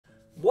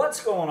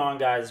What's going on,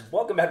 guys?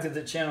 Welcome back to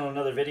the channel,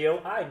 another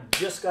video. I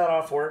just got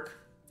off work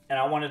and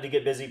I wanted to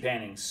get busy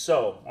painting.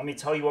 So let me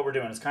tell you what we're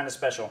doing. It's kind of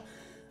special.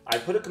 I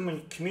put a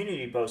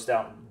community post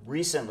out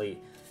recently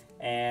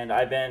and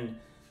I've been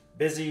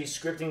busy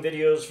scripting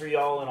videos for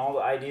y'all, and all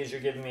the ideas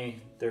you're giving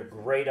me, they're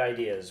great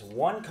ideas.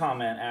 One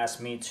comment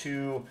asked me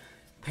to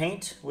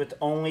paint with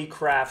only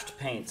craft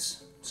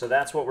paints. So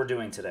that's what we're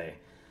doing today.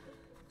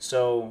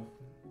 So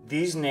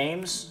these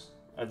names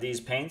of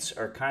these paints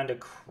are kind of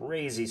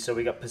crazy. So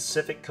we got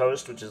Pacific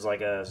Coast, which is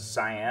like a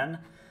cyan.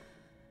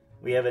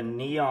 We have a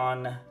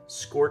neon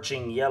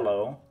scorching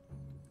yellow.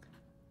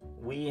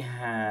 We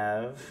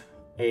have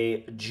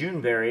a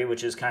Juneberry,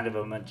 which is kind of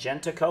a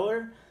magenta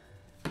color.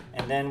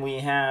 And then we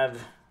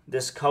have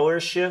this color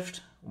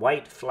shift,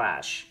 white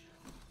flash.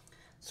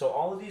 So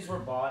all of these were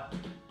bought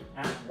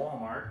at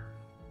Walmart.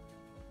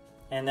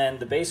 And then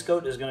the base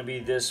coat is going to be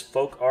this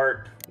folk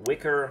art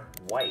wicker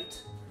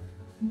white.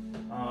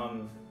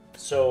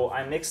 So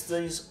I mixed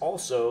these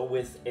also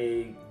with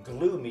a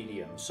glue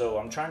medium. So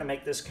I'm trying to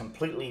make this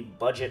completely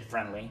budget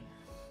friendly.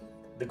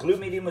 The glue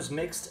medium was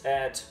mixed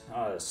at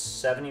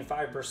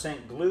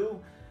 75% glue,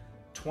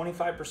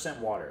 25%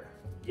 water.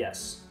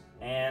 Yes.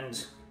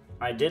 And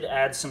I did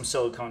add some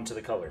silicone to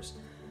the colors.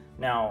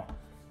 Now,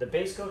 the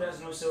base coat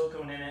has no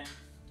silicone in it,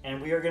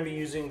 and we are going to be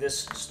using this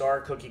Star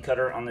Cookie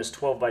Cutter on this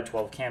 12 by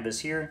 12 canvas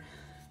here.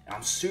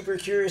 I'm super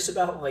curious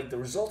about the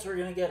results we're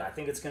gonna get. I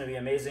think it's gonna be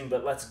amazing,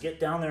 but let's get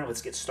down there and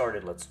let's get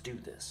started. Let's do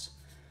this.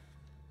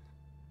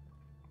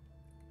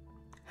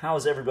 How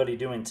is everybody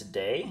doing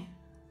today?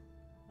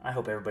 I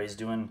hope everybody's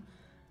doing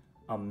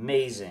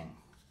amazing.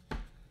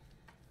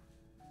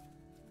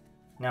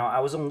 Now,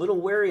 I was a little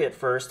wary at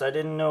first. I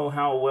didn't know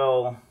how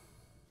well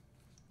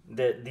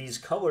that these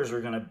colors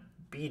were gonna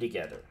be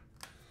together,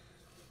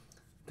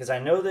 because I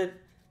know that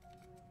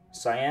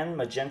cyan,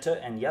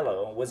 magenta, and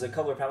yellow was a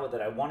color palette that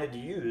I wanted to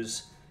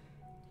use,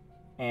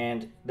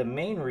 and the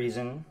main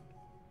reason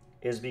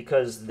is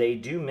because they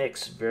do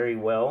mix very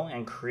well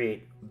and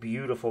create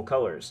beautiful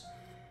colors.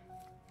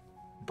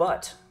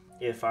 But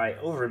if I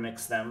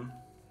overmix them,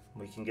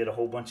 we can get a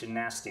whole bunch of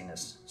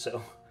nastiness.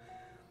 So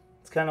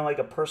it's kind of like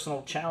a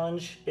personal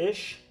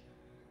challenge-ish.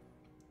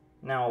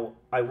 Now,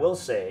 I will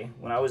say,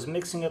 when I was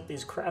mixing up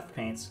these craft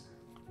paints,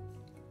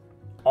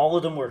 all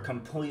of them were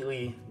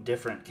completely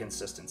different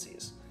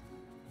consistencies.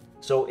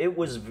 So it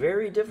was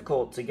very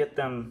difficult to get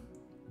them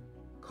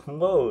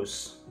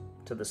close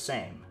to the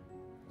same.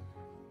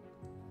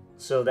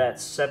 So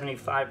that's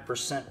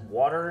 75%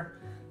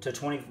 water to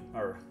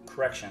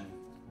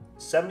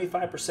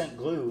 75%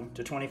 glue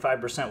to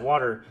 25%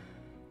 water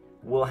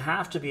will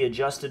have to be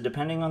adjusted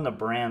depending on the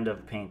brand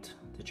of paint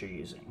that you're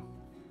using.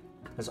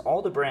 Because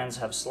all the brands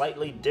have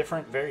slightly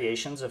different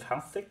variations of how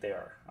thick they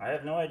are. I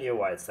have no idea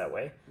why it's that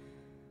way.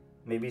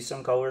 Maybe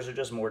some colors are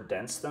just more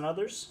dense than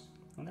others,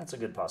 and that's a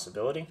good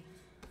possibility.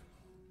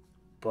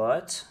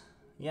 But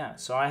yeah,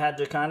 so I had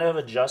to kind of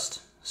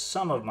adjust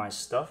some of my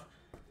stuff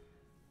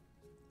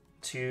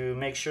to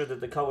make sure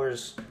that the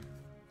colors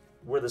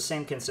were the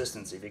same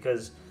consistency,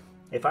 because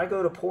if I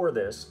go to pour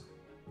this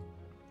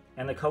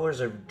and the colors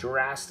are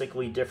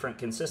drastically different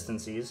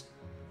consistencies,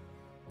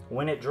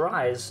 when it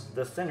dries,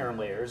 the thinner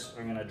layers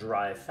are going to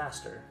dry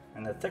faster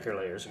and the thicker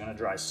layers are going to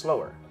dry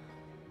slower.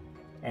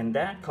 And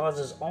that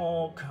causes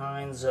all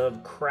kinds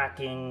of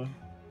cracking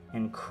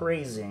and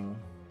crazing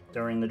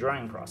during the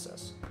drying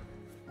process.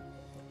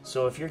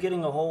 So if you're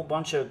getting a whole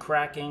bunch of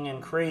cracking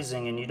and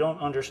crazing and you don't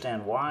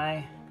understand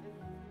why,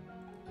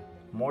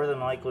 more than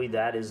likely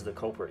that is the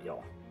culprit,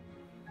 y'all.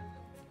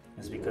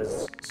 It's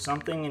because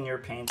something in your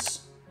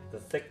paints, the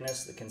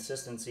thickness, the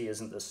consistency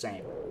isn't the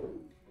same.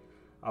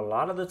 A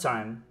lot of the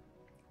time,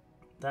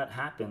 that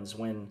happens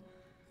when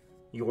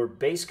your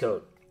base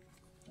coat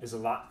is a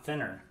lot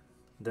thinner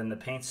than the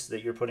paints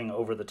that you're putting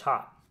over the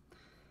top.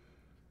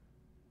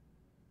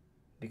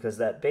 Because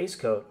that base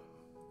coat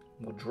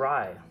will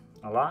dry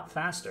a lot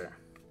faster.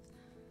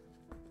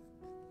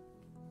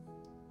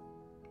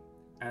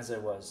 I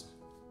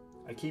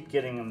keep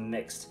getting them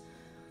mixed.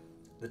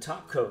 The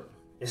top coat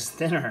is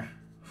thinner.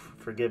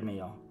 Forgive me,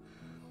 y'all.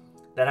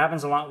 That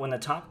happens a lot when the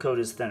top coat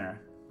is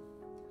thinner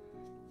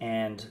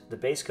and the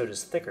base coat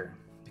is thicker,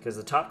 because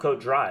the top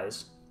coat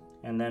dries,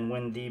 and then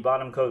when the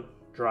bottom coat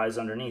dries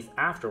underneath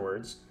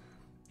afterwards,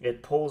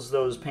 it pulls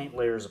those paint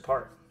layers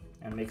apart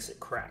and makes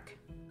it crack.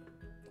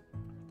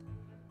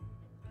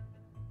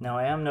 Now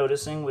I am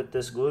noticing with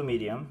this glue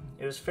medium,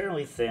 it was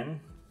fairly thin.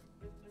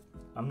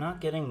 I'm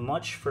not getting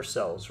much for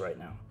cells right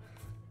now.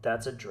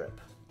 That's a drip.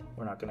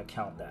 We're not going to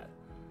count that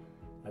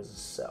as a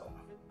cell.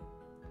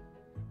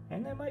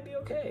 And that might be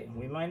okay.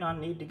 We might not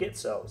need to get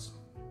cells.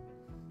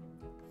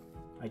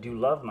 I do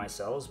love my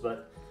cells,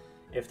 but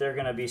if they're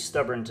going to be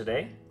stubborn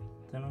today,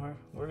 then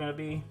we're going to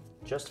be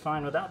just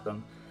fine without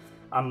them.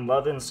 I'm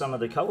loving some of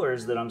the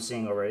colors that I'm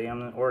seeing already.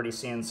 I'm already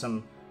seeing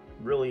some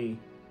really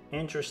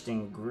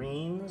interesting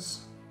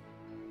greens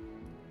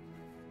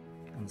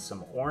and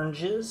some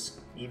oranges,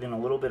 even a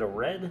little bit of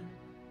red.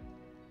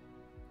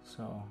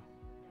 So,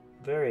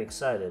 very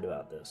excited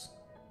about this.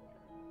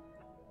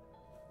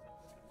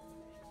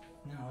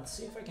 let's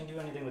see if I can do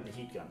anything with the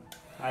heat gun.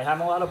 I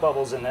have a lot of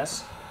bubbles in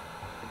this,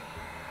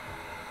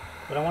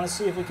 but I want to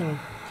see if we can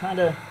kind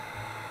of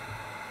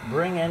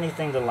bring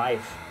anything to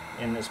life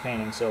in this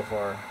painting so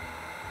far.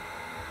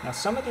 Now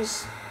some of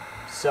these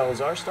cells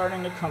are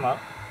starting to come up.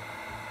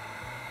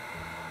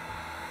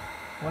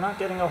 We're not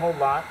getting a whole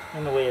lot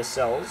in the way of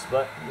cells,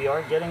 but we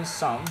are getting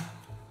some.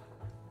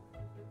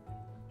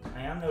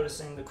 I am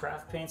noticing the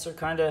craft paints are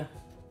kind of,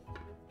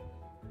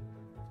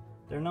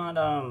 they're not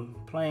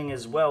playing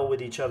as well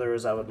with each other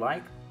as I would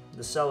like.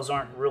 The cells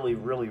aren't really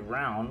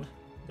round.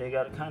 They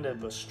got kind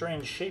of a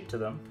strange shape to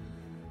them.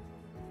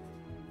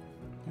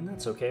 And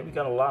that's okay, we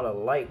got a lot of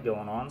light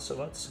going on, so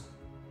let's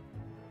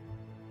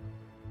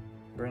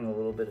bring a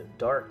little bit of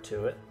dark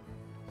to it.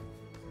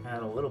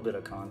 Add a little bit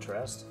of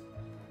contrast.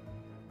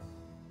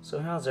 So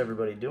how's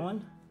everybody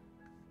doing?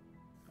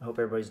 I hope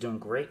everybody's doing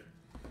great.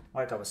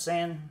 Like I was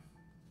saying,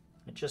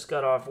 I just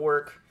got off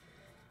work.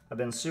 I've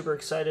been super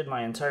excited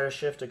my entire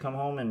shift to come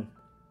home and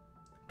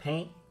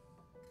paint,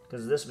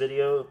 because this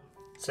video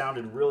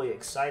sounded really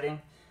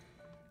exciting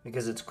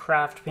because it's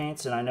craft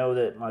paints, and I know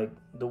that like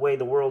the way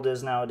the world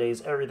is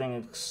nowadays, everything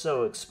is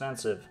so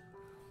expensive.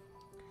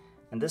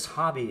 And this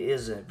hobby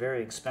is a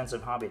very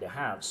expensive hobby to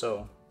have,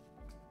 so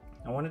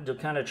I wanted to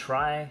kind of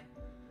try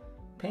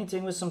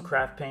painting with some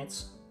craft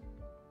paints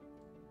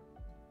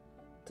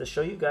to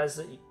show you guys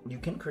that you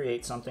can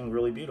create something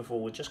really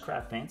beautiful with just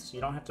craft paints. You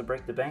don't have to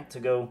break the bank to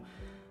go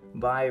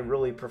buy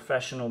really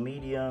professional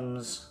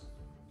mediums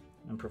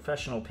and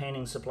professional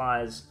painting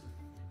supplies.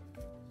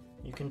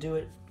 You can do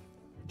it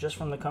just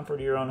from the comfort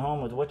of your own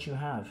home with what you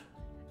have.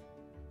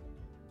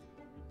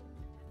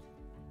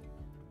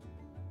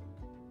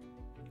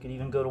 You can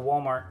even go to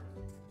Walmart,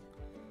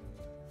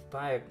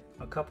 buy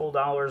a couple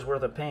dollars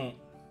worth of paint,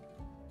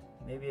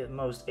 maybe at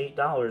most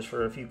 $8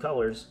 for a few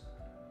colors,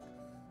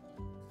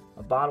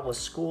 a bottle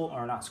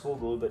of not school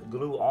glue, but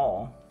glue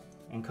all,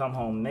 and come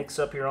home, mix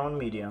up your own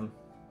medium,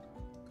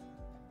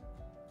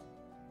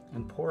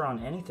 and pour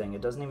on anything.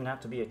 It doesn't even have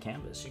to be a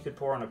canvas. You could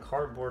pour on a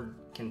cardboard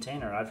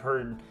container. I've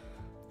heard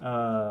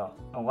a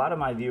lot of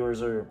my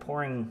viewers are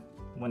pouring,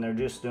 when they're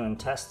just doing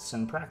tests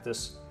and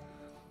practice,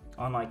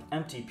 on like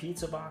empty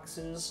pizza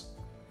boxes,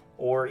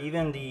 or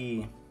even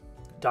the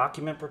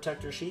document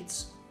protector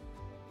sheets.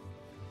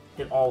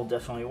 It all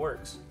definitely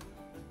works.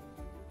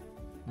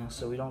 Now,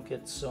 so we don't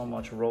get so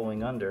much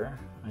rolling under,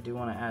 I do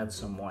want to add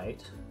some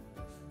white.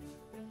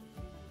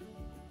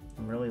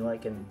 I'm really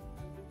liking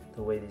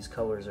the way these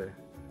colors are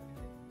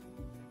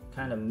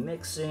kind of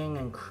mixing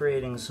and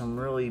creating some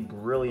really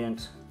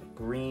brilliant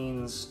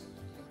greens.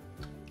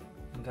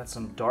 We've got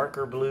some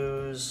darker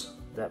blues.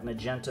 That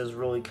magenta is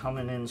really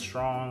coming in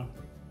strong.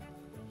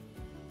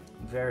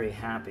 I'm very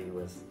happy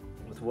with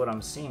what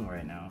I'm seeing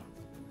right now.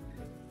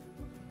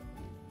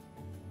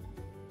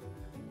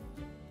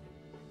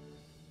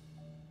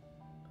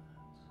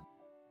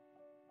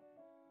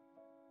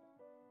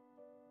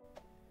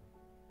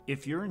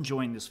 If you're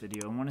enjoying this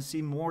video and want to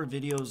see more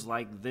videos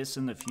like this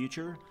in the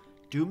future,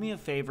 do me a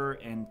favor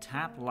and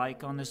tap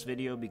like on this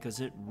video, because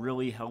it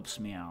really helps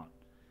me out.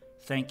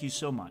 Thank you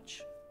so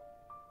much.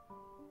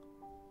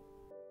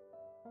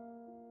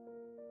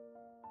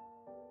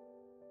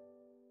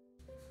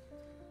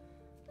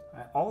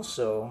 I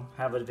also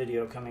have a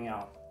video coming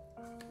out.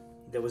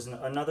 There was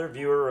another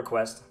viewer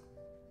request.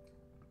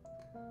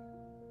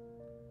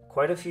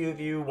 Quite a few of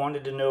you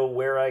wanted to know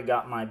where I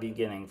got my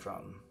beginning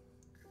from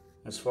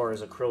as far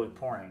as acrylic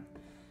pouring,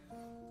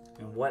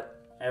 and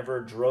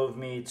whatever drove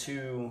me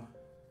to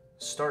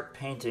start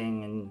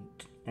painting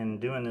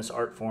and doing this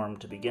art form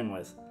to begin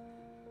with.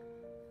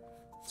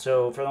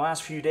 So for the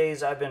last few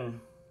days I've been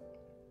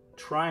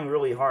trying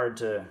really hard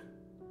to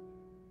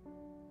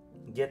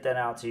get that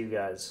out to you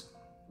guys.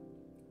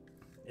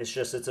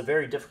 It's a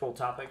very difficult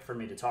topic for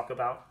me to talk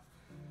about,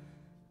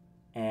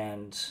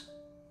 and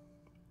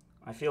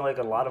I feel like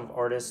a lot of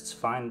artists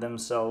find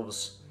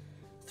themselves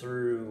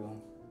through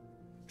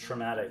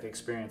traumatic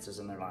experiences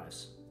in their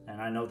lives,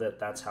 and I know that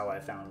that's how I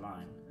found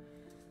mine.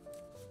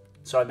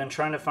 So I've been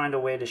trying to find a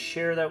way to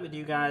share that with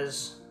you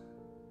guys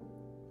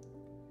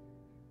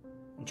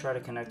and try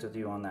to connect with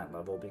you on that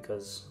level,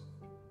 because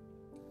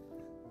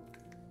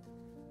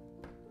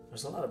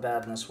there's a lot of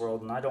bad in this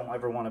world, and I don't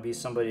ever want to be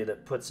somebody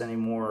that puts any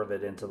more of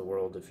it into the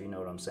world, if you know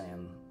what I'm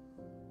saying.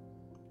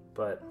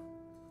 But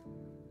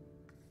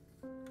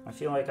I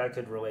feel like I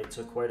could relate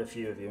to quite a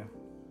few of you.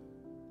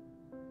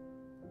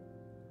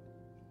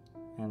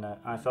 And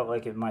I felt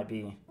like it might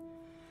be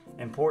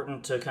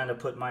important to kind of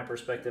put my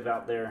perspective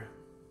out there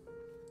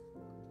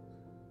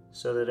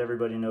so that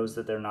everybody knows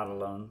that they're not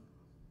alone.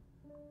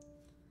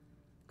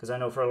 Because I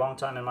know for a long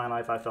time in my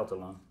life I felt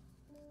alone.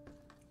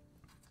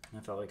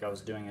 I felt like I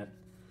was doing it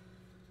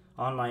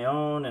on my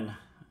own, and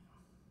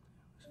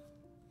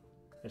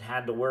it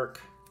had to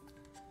work.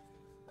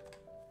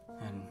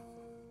 And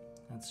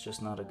that's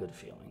just not a good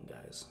feeling,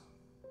 guys.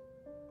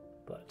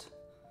 But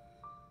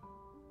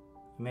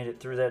I made it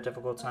through that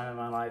difficult time in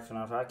my life, and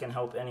if I can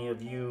help any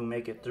of you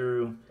make it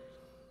through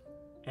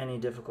any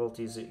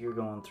difficulties that you're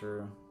going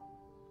through,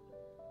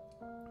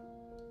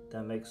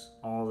 that makes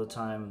all the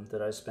time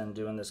that I spend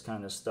doing this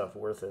kind of stuff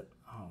worth it.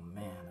 Oh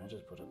man, I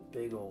just put a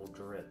big old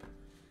drip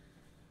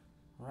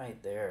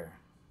right there.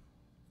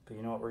 But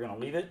you know what, we're gonna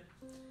leave it.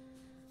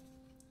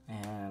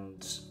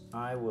 And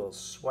I will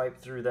swipe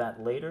through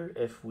that later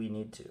if we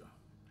need to.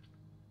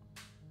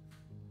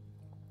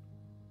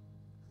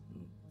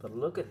 But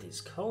look at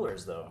these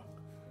colors though.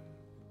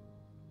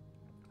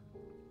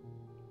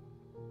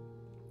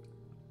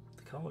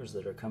 The colors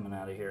that are coming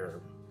out of here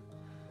are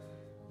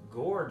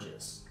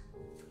gorgeous.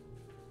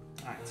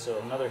 Alright, so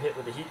another hit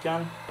with the heat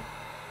gun.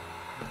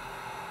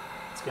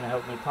 It's going to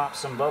help me pop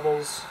some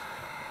bubbles.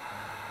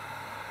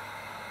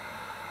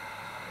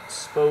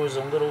 Expose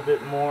a little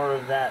bit more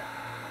of that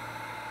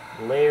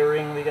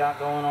layering we got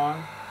going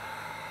on.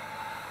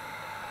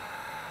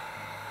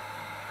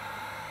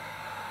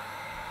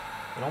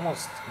 It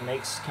almost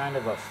makes kind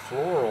of a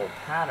floral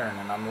pattern,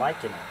 and I'm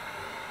liking it.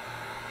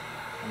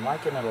 I'm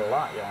liking it a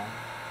lot, y'all.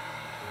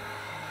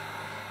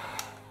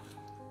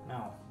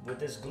 Now, with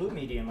this glue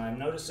medium, I'm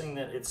noticing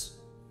that it's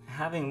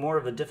having more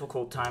of a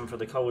difficult time for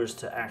the colors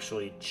to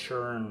actually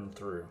churn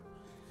through.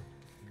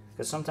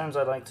 Because sometimes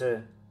I like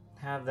to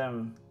have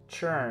them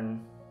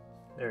churn.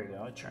 There you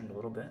go, it churned a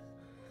little bit.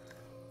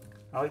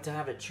 I like to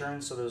have it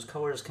churn so those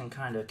colors can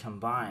kind of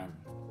combine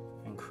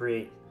and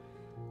create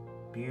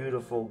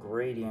beautiful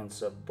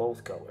gradients of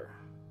both color.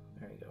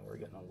 There you go, we're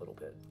getting a little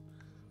bit.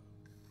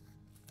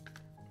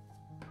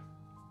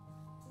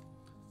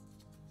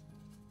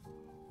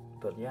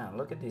 But yeah,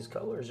 look at these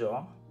colors,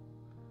 y'all.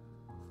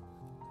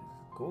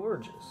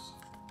 Gorgeous.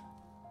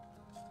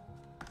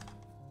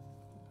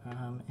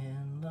 I'm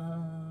in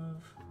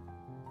love.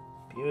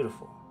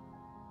 Beautiful.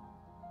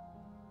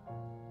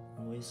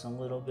 Release a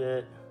little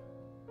bit.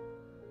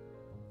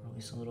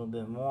 Release a little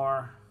bit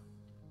more.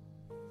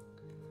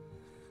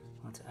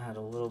 Let's add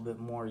a little bit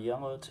more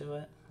yellow to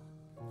it.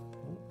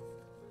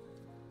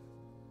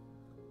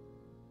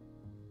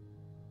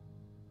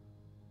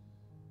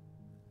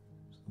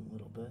 Just a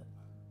little bit.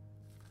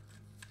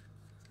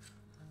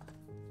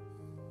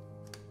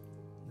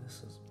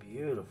 This is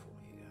beautiful,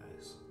 you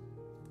guys.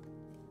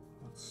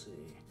 Let's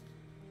see.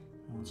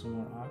 Want some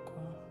more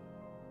aqua?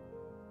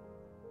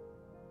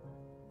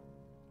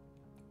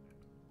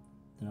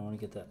 Then I want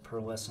to get that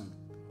pearlescent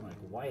like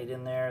white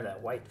in there,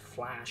 that white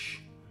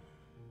flash.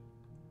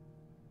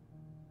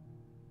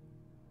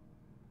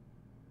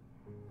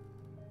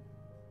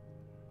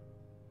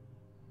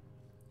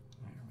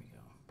 There we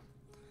go.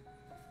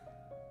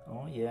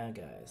 Oh yeah,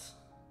 guys.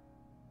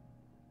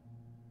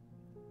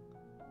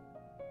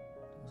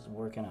 This is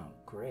working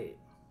out great.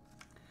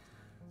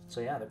 So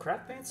yeah, the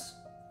craft paints,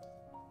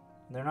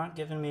 they're not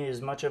giving me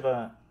as much of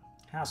a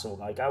hassle.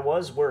 Like I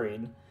was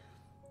worried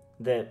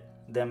that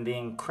them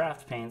being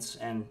craft paints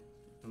and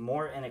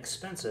more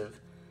inexpensive,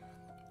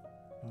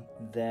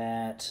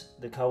 that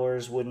the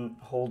colors wouldn't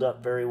hold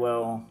up very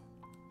well.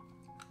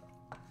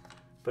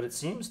 But it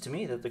seems to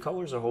me that the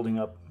colors are holding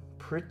up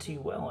pretty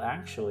well,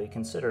 actually,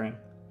 considering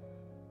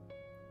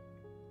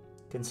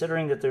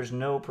that there's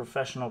no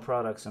professional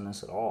products in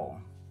this at all.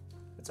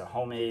 It's a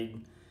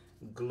homemade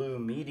glue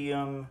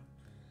medium.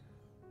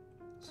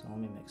 So let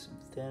me make some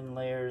thin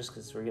layers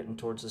because we're getting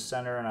towards the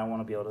center and I want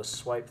to be able to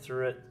swipe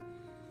through it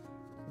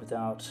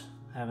without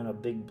having a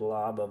big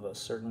blob of a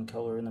certain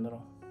color in the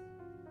middle.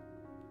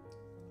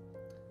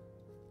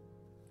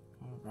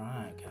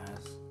 Alright,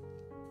 guys.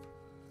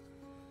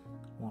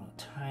 Want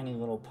a tiny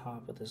little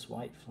pop of this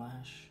white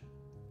flash.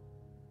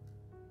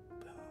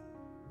 Boom.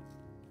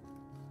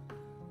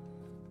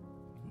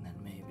 And then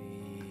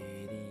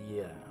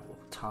maybe we'll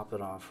top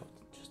it off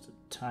with just a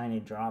tiny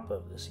drop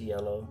of this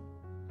yellow.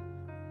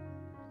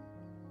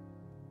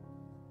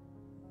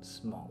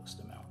 Smallest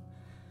amount.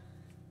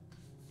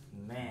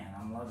 Man,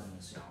 I'm loving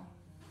this, y'all.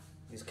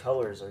 These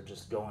colors are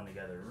just going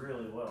together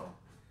really well.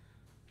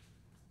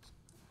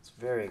 It's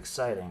very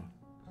exciting.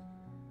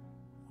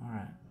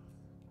 Alright.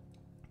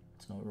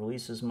 So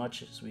release as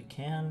much as we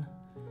can.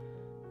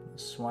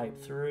 Swipe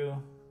through.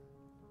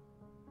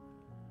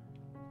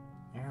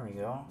 There we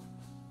go.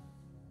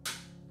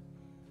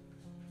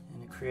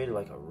 And it created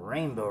like a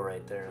rainbow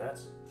right there.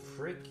 That's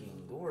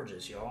freaking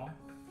gorgeous, y'all.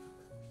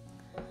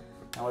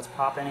 Now let's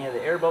pop any of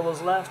the air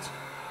bubbles left.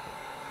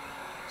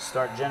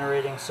 Start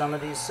generating some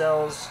of these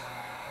cells.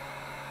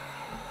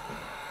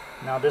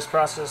 Now this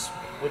process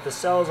with the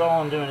cells,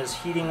 all I'm doing is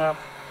heating up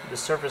the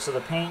surface of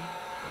the paint.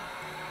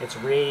 It's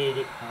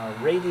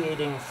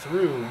radiating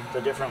through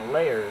the different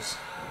layers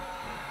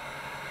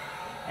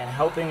and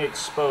helping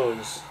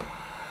expose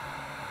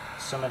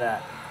some of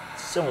that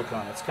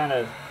silicone. It's kind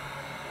of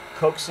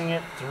coaxing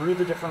it through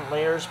the different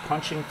layers,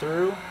 punching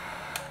through,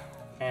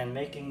 and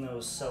making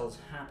those cells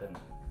happen.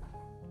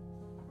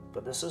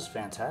 But this is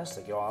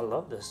fantastic, y'all. I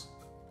love this.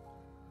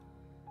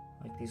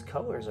 Like, these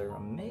colors are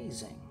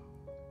amazing.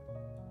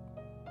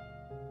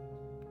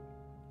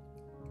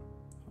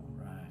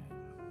 Alright.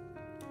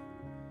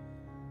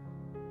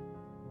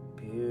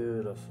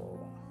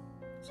 Beautiful.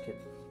 Let's get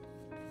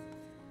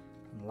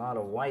a lot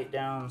of white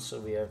down so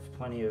we have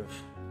plenty of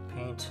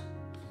paint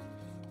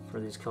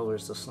for these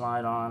colors to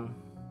slide on.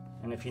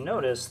 And if you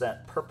notice,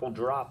 that purple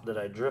drop that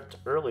I dripped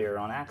earlier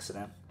on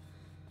accident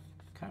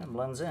kind of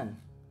blends in.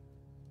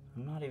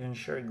 I'm not even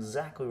sure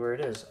exactly where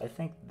it is. I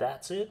think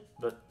that's it,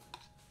 but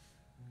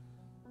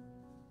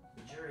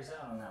the jury's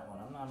out on that one.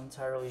 I'm not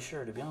entirely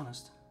sure, to be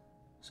honest.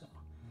 So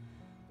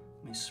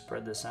let me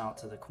spread this out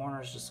to the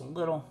corners just a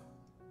little.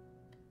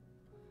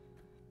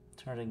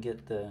 Try to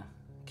get the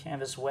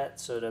canvas wet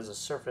so it has a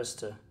surface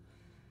to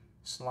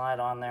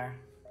slide on there.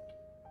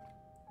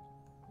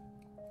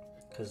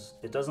 Because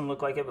it doesn't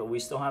look like it, but we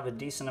still have a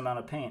decent amount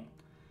of paint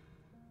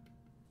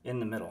in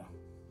the middle.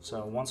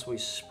 So once we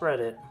spread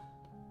it,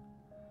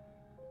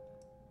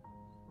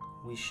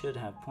 we should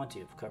have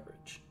plenty of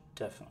coverage,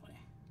 definitely.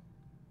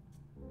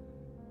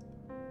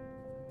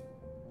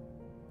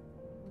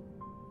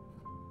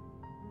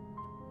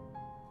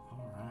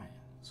 All right,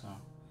 so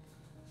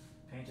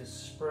paint is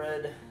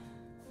spread.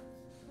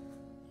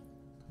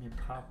 Let me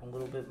pop a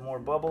little bit more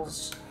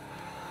bubbles.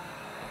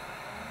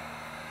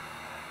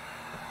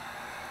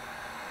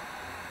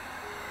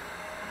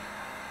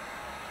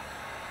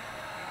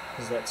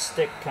 Because that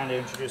stick kind of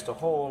introduced a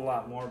whole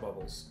lot more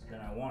bubbles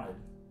than I wanted.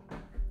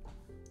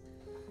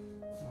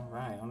 All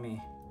right, let me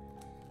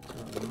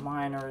do a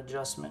minor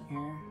adjustment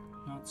here,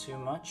 not too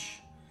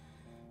much.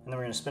 And then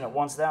we're going to spin it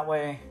once that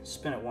way,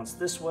 spin it once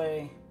this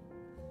way,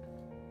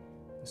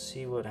 and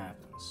see what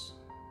happens.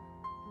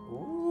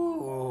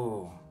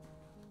 Ooh,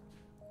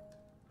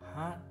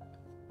 hot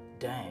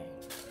dang,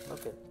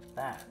 look at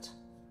that.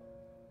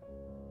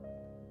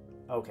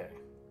 Okay.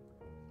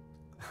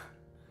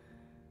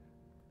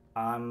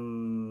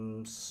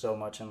 I'm so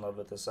much in love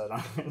with this, I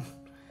don't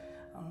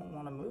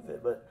want to move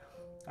it, but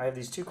I have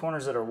these two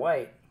corners that are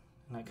white,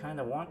 and I kind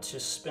of want to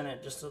spin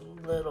it just a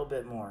little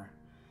bit more.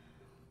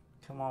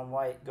 Come on,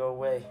 white, go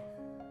away.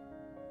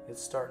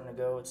 It's starting to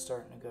go, it's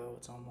starting to go,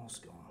 it's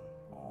almost gone,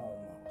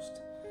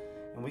 almost.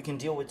 And we can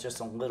deal with just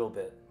a little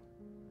bit.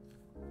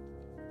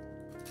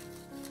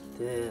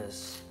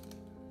 This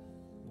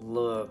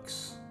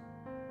looks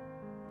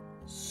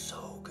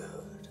so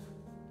good.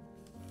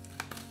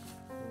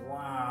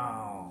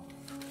 Wow.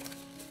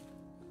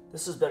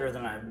 This is better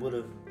than I would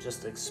have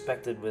just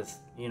expected with,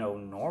 you know,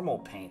 normal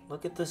paint.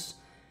 Look at this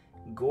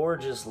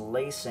gorgeous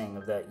lacing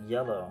of that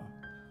yellow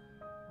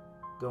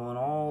going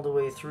all the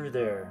way through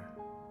there.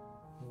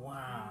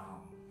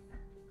 Wow.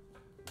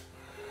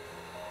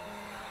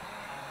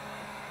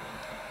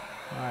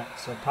 Alright,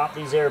 so pop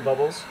these air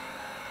bubbles.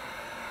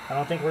 I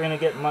don't think we're going to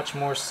get much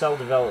more cell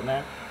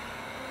development.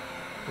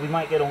 We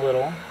might get a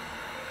little.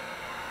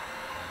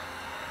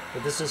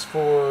 But this is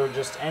for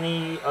just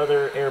any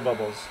other air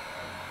bubbles.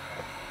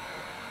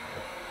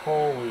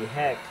 Holy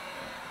heck.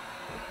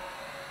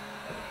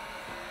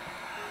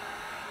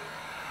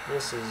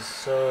 This is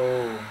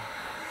so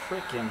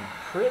freaking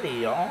pretty,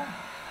 y'all.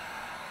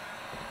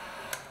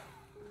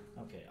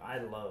 Okay, I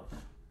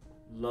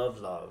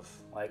love.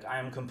 Like, I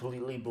am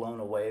completely blown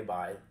away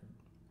by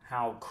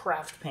how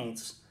craft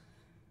paints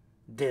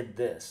did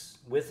this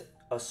with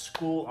a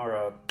school or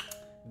a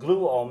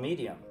glue all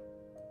medium.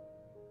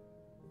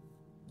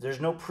 There's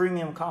no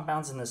premium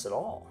compounds in this at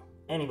all.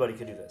 Anybody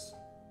could do this.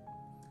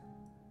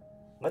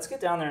 Let's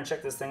get down there and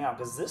check this thing out,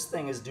 because this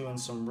thing is doing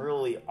some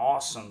really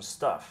awesome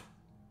stuff.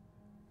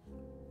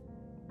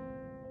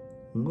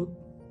 Look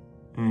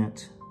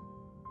at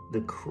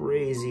the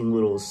crazy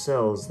little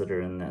cells that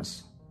are in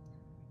this.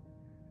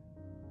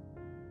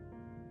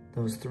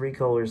 Those three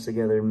colors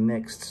together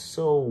mixed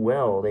so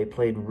well. They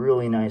played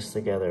really nice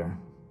together.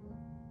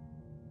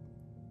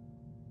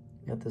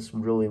 Got this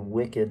really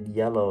wicked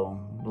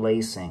yellow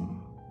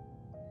lacing.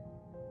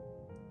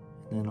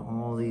 And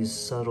all these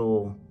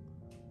subtle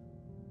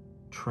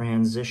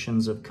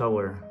transitions of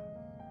color.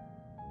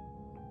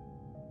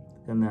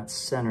 Then that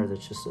center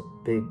that's just a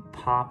big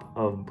pop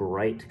of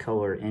bright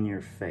color in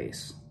your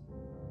face.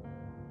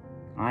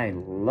 I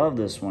love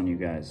this one, you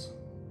guys.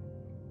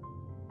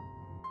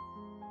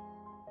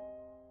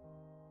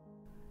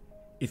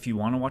 If you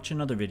want to watch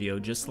another video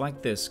just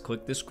like this,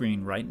 click the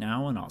screen right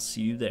now and I'll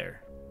see you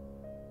there.